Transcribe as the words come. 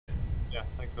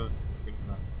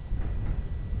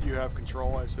You have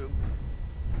control, I assume?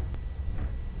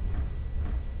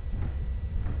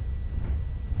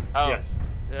 Oh, Yes.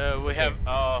 We have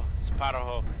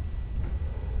Sparrowhawk.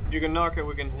 You can knock it,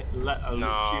 we can let a few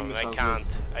No, missiles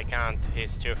I can't.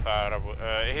 He's too far.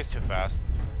 He's too fast.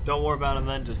 Don't worry about him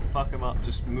then, just fuck him up,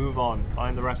 just move on.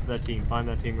 Find the rest of their team, find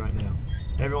their team right now.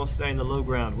 Everyone stay in the low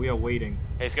ground, we are waiting.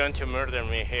 He's going to murder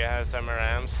me. He has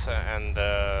MRMs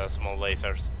and small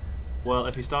lasers. Well,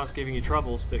 if he starts giving you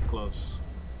trouble, stick close.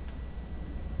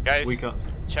 Guys, We can't.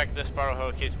 check the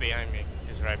Sparrowhawk. He's behind me.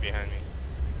 He's right behind me.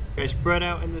 Okay, spread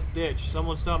out in this ditch.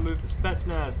 Someone start moving.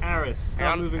 Spetsnaz, Aris,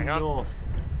 start moving north.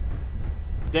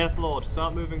 Deathlord,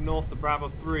 start moving north to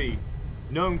Bravo 3.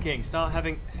 Gnome King, start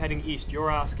heading east.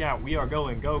 You're our scout. We are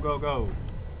going. Go, go, go.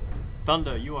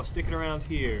 Thunder, you are sticking around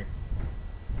here.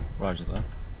 Roger that.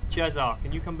 Chezar,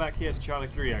 can you come back here to Charlie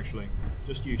 3 actually?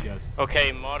 Just you, Chez.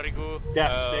 Okay, Morigu.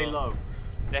 Depth, stay low.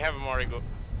 They have a Morigu.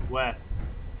 Where?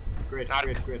 Grid, Narc.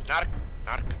 grid, grid. Narc.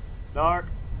 Narc. Dark.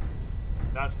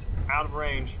 That's out of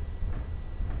range.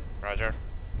 Roger.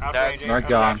 Out of That's range. Narc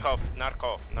gone. Narc off. Narc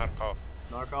off. Narc off.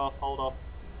 Knock off, hold off.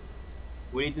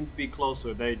 We need them to be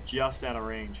closer, they're just out of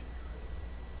range.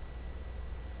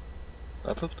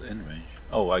 I thought in range.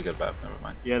 Oh, I got back. Never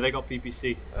mind. Yeah, they got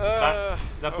PPC. That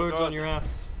Oh bird's God. on your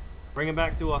ass. Bring him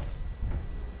back to us.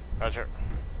 Roger.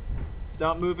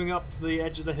 Start moving up to the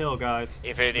edge of the hill, guys.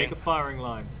 Evading. Make a firing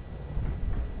line.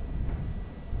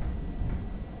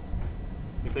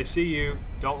 If they see you,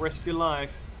 don't risk your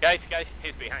life. Guys,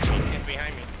 he's behind me. He's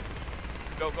behind me.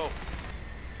 Go, go.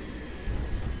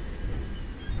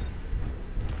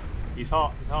 He's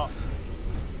hot, he's hot.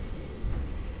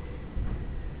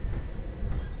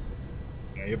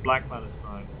 Yeah, your black planet's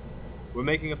fine. We're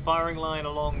making a firing line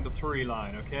along the 3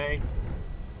 line, okay?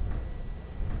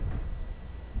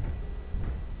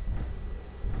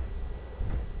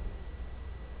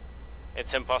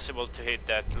 It's impossible to hit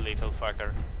that little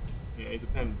fucker. Yeah, he's a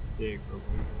pen dig, but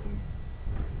we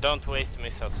Don't waste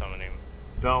missiles on him.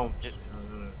 don't. Just-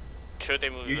 No. Shoot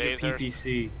him with Use your lasers.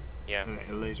 PPC. Yeah.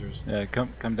 Lasers. Yeah,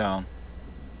 come down.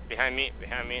 Behind me,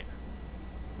 behind me.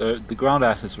 The ground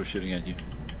assets were shooting at you.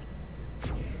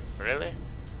 Really?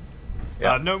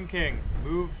 Yeah. Gnome King,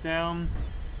 move down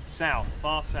south,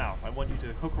 far south. I want you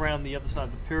to hook around the other side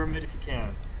of the pyramid if you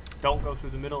can. Don't go through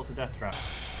the middle, it's a death trap.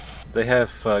 They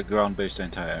have ground-based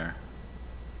anti-air.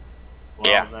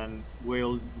 Well, Yeah. then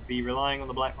we'll be relying on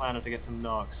the Black Planet to get some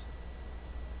knocks.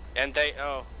 And they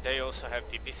also have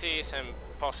PPCs and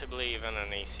possibly even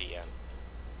an ACM.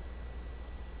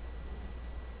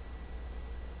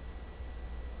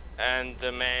 And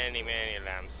many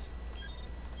lamps.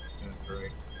 Yeah,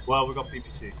 great. Well, we've got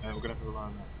PPC. We're gonna have to rely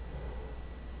on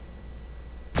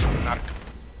that. Narc.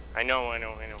 I know.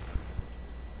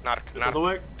 Narc, This doesn't narc,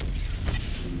 work?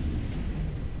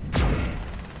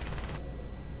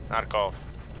 narc off.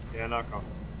 Yeah, knock off.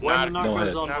 When the knock No goes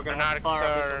hit. on, we're gonna have to Narcs fire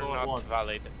are missiles all at not once.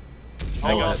 valid.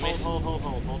 Hold No on, hit. hold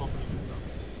on missiles.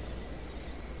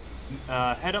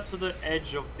 Head up to the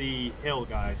edge of the hill,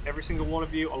 guys. Every single one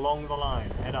of you along the line.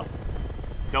 Head up.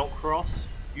 Don't cross.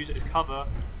 Use it as cover.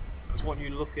 I just want you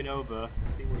looking over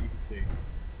and see what you can see.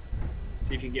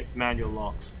 See if you can get manual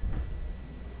locks.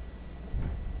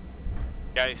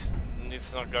 Guys,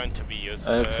 it's not going to be used.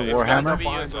 It's a going Warhammer? to be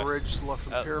Behind the useless. ridge left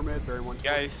of the pyramid, bearing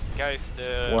 120. Guys,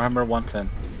 the Warhammer 110.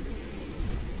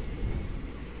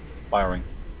 Firing.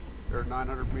 They're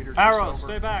 900 meters Arrows, just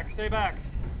over. stay back, stay back.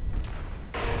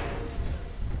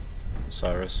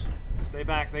 Osiris. Stay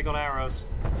back, they got arrows.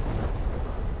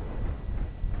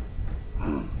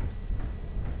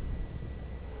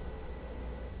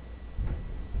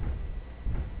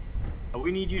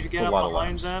 We need you to get a up lot of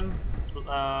behind lamps.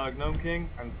 them, Gnome King,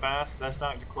 and fast. They're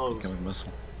starting to close. Incoming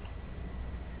missile.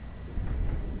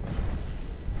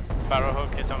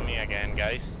 Sparrowhawk is on me again,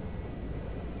 guys.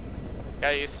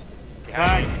 Guys,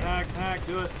 Tag, behind me. tag,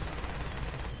 do it.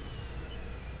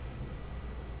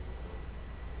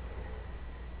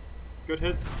 Good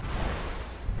hits.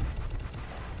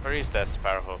 Where is that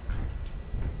Sparrowhawk?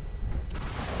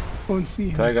 Won't see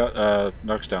him. Tag out,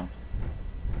 knocks down.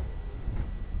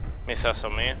 Missiles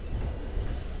on me.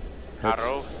 Hits.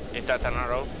 Arrow. Is that an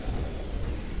arrow?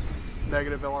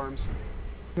 Negative alarms.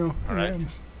 No, Alright.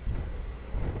 rams.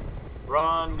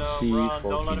 Run, no, run.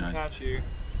 Don't let him C4P9. catch you.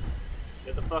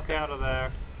 Get the fuck out of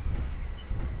there.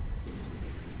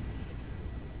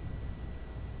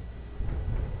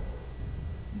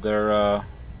 They're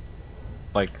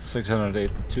like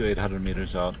 600 to 800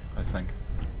 meters out, I think.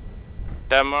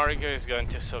 The Morigo is going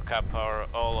to soak up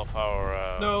all of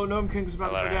our... No, Gnome King's about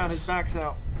to go down. alarms. His back's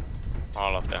out.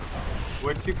 All of them.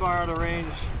 We're too far out of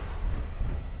range.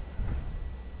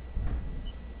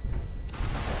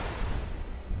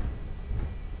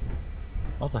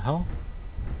 What the hell?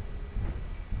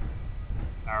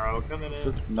 Arrow coming Is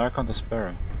in. it Narcon the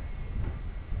Sparrow?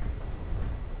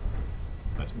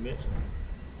 That's missing.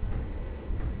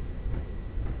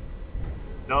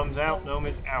 Gnome's out, Gnome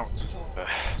is out.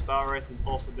 Star Wraith is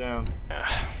also down.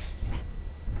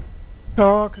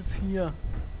 Dark is here.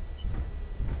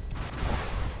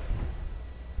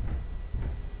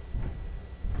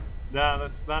 Nah,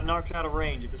 that knocks out of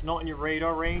range. If it's not in your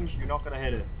radar range, you're not gonna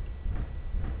hit it.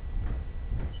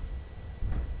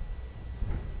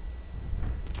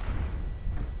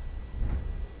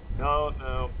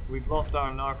 No, we've lost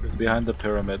our knockers. Behind the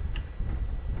pyramid.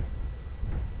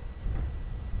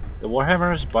 The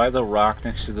Warhammer is by the rock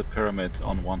next to the pyramid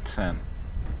on 110.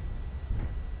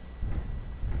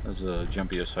 There's a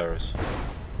jumpy Osiris.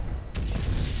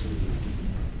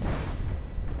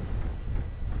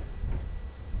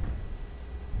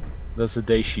 That's a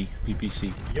Daishi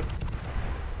PPC. Yep.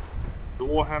 The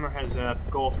Warhammer has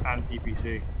Ghost and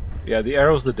PPC. Yeah, the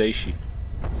arrow's the Daishi.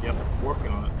 Yep, working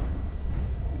on it.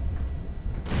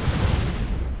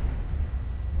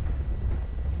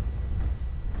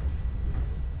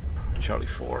 Charlie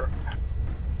 4.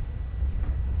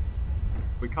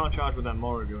 We can't charge with that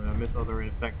Morrigan, and I miss other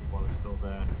ineffective one is still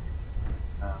there.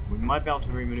 We might be able to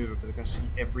remaneuver, but they're going to see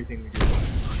everything we do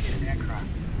in an aircraft.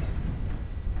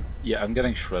 Yeah, I'm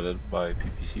getting shredded by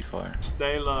PPC fire.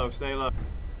 Stay low, stay low.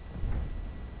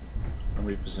 I'm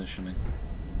repositioning.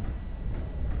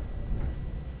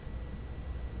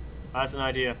 That's an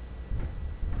idea.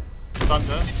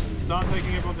 Thunder, start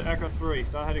taking everyone to Echo 3,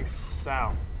 start heading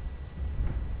south.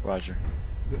 Roger.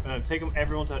 Take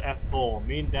everyone to F4.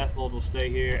 Me and Deathlord will stay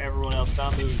here, everyone else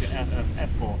start moving to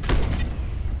F4.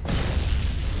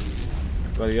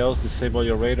 Everybody else, disable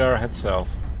your radar, head south.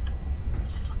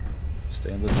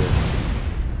 Stay in the ditch.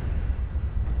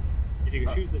 If you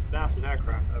could shoot this bastard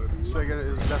aircraft, I would be So again,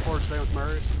 is Deathlord staying with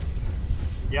Marius?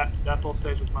 Yeah, Deathlord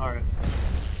stays with Marius.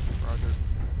 Roger.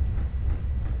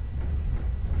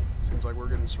 Seems like we're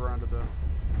getting surrounded though.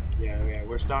 Yeah,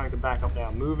 we're starting to back up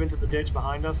now. Move into the ditch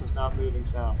behind us and start moving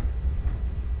south.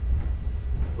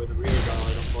 With a rear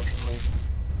guard, unfortunately.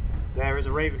 There is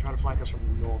a Raven trying to flank us from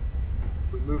the north.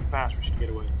 If we move fast, we should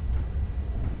get away.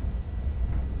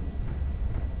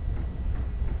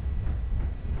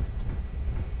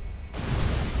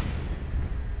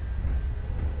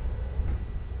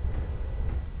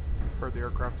 Heard the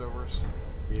aircraft over us.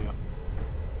 Yeah.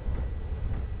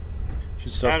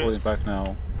 Should start pulling back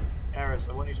now. Eris,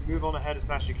 I want you to move on ahead as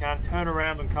fast as you can. Turn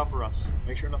around and cover us.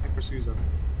 Make sure nothing pursues us.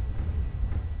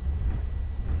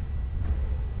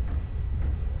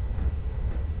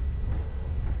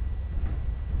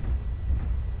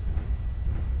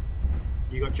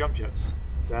 You got jump jets,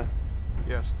 Dad?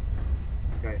 Yes.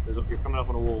 Okay, you're coming up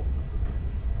on a wall.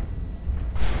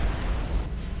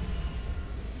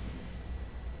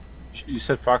 You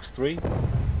said Fox 3?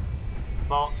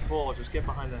 Fox 4, just get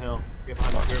behind the hill. Get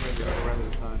behind the pyramid and go around to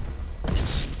the side.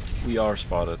 We are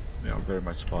spotted. We are very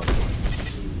much spotted.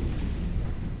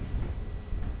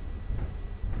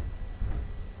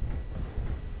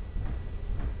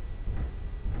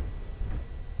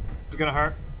 It's gonna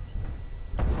hurt.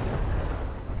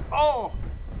 Oh!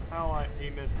 How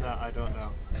he missed that, I don't know.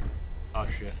 Oh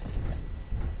shit.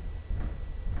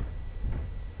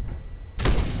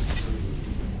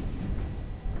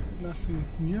 Nothing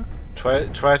here.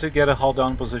 Try to get a hold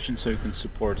down position so you can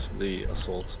support the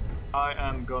assault. I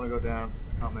am gonna go down.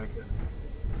 I can't make it.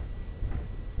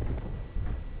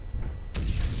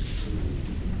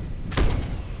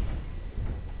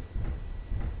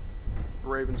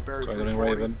 Raven's buried. Targeting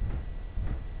Raven.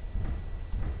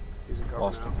 He's in cover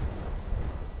Lost now. him.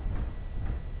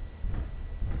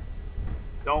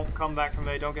 Don't come back from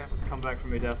me. Don't come back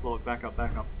from me, Deathlord. Back up,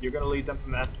 back up. You're gonna lead them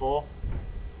from F4.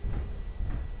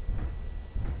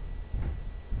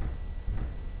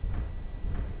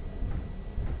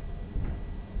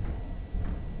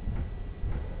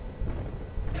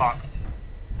 Fuck.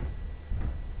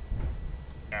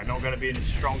 Yeah, not gonna be the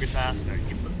strongest ass there.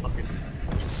 Give the fucking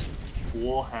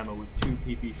Warhammer with 2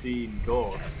 PPC and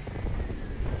gauze.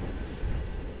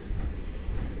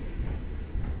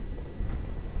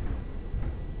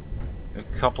 A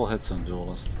couple hits on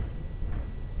Duelist.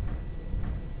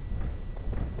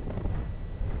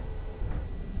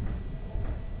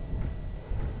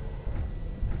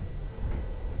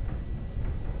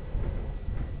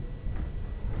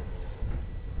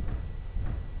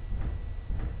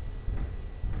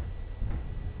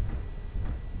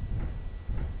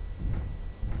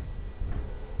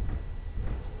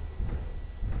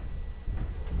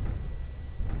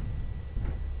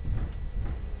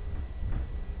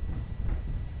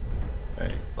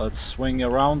 Let's swing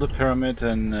around the pyramid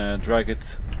and drag it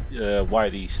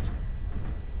wide east.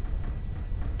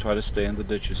 Try to stay in the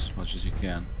ditches as much as you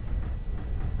can.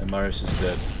 And Marius is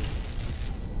dead.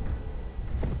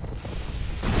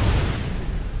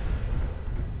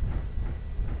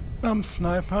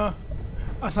 Sniper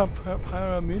at a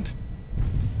pyramid.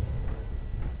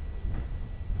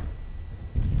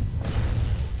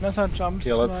 Another jump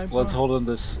Yeah, sniper. let's hold in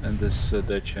this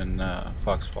ditch in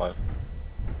Fox 5.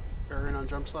 Bearing on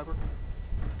jump sniper.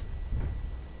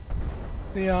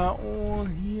 They are all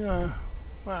here.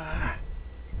 Ah.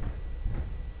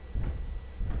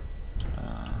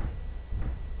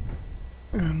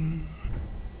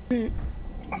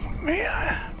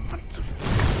 Yeah. What the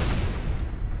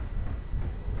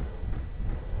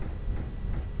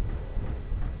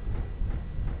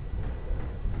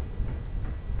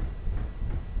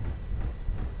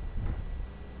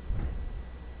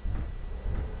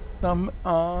Some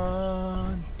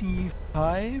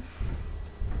D5.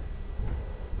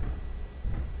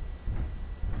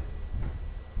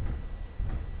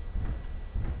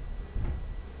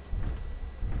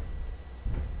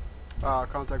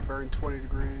 Contact bearing 20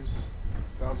 degrees,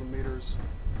 1,000 meters.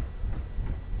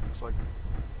 Looks like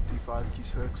D5 key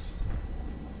 6.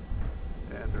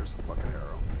 And there's the fucking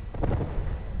arrow.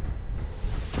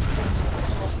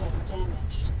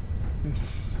 Damaged.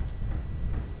 Yes.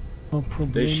 No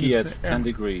problem. Duchy at with 10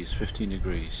 degrees, 15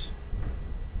 degrees.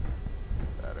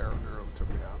 That arrow nearly took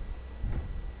me out.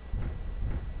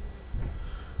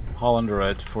 Hollander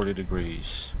at 40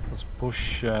 degrees. Let's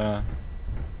push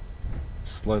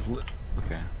slightly.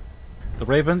 Okay. The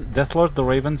Raven, Deathlord, the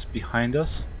Raven's behind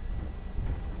us.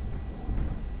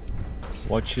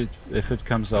 Watch it. If it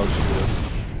comes out, shoot it.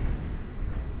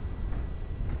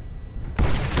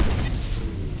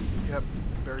 Yep,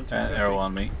 bearing 250. And arrow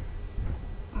on me.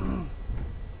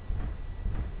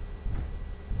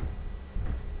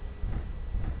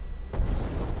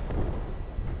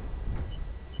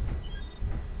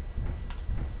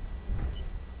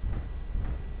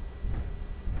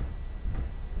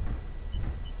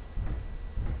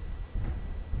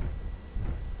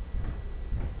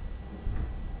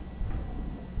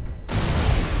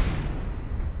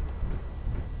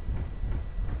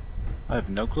 I have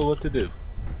no clue what to do.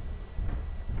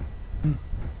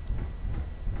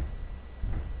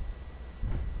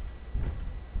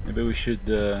 Maybe we should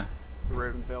The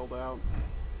Raven bailed out.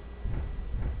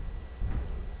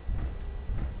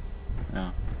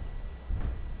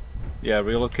 yeah,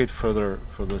 relocate further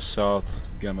south,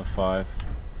 Gamma 5.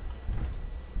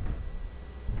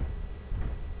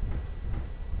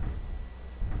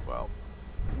 Well,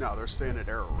 no, they're staying at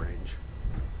arrow range.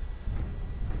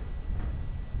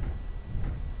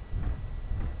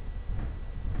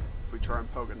 If we try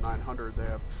and poke at 900, they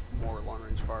have more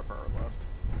long-range firepower left.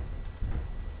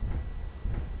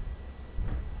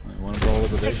 You want to roll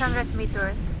with the Duchy? 600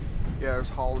 meters. Yeah, there's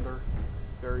Hollander,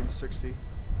 bearing 60.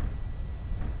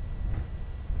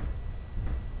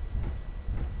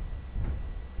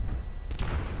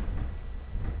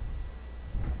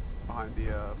 Behind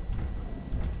the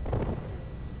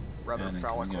rather Yeah,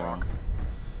 phallic coming rock.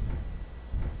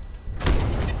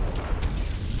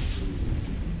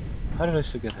 How did I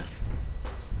still get that?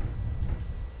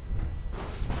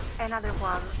 Another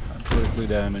one. I'm critically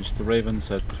damaged. The Raven's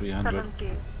at 300.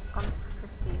 70 on 50.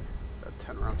 Got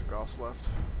 10 rounds of Gauss left.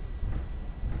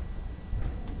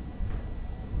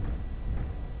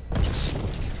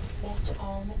 Left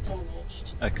arm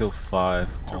damaged. Echo 5.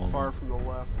 Took fire from the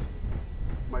left.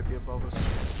 Might be above us.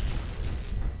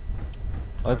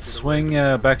 Let's swing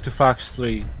back to Fox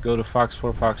 3. Go to Fox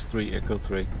 4, Fox 3, Echo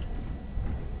 3.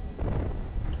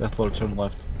 Deathlord, turn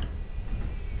left.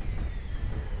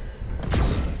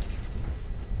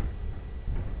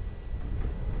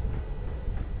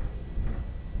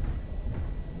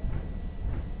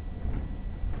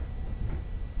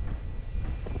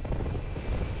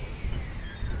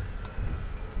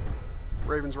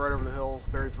 Raven's right over the hill,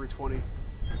 bearing 320.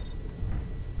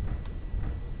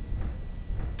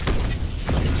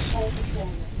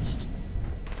 Damaged.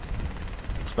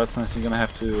 Spetsnaz, you're gonna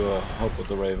have to help with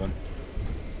the Raven.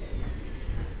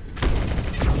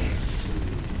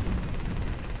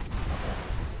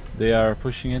 They are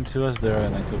pushing into us, they're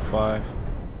in Echo 5.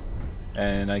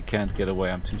 And I can't get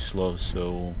away, I'm too slow,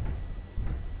 so...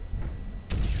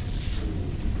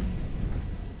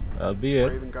 that'll be it.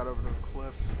 Raven got over the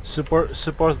cliff. Support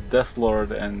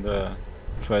Deathlord and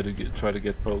try to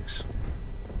get pokes.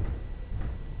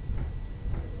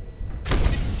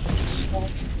 Right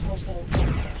torso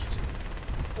damaged.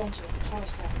 Center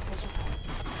torso critical.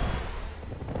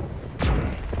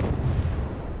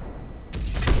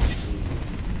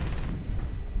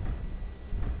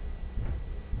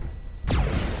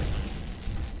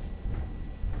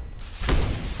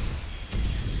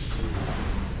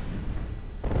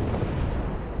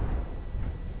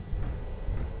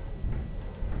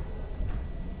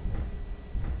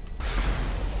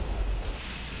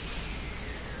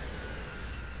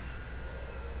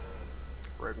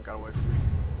 fucking got away from me.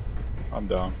 I'm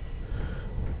down.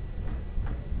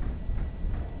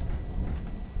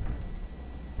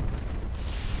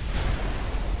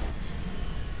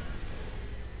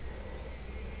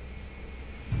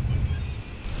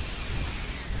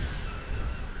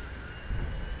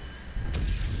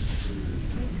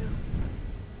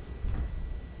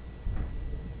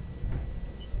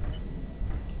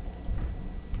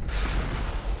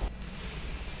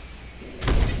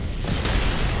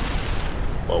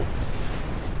 Whoa.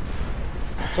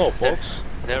 That's all, folks.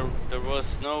 There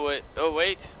was no way. Oh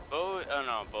wait, Bo. Oh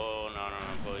no, Bo. No,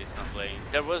 Bo is not playing.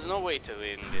 There was no way to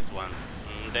win this one.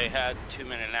 They had too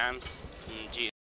many lamps.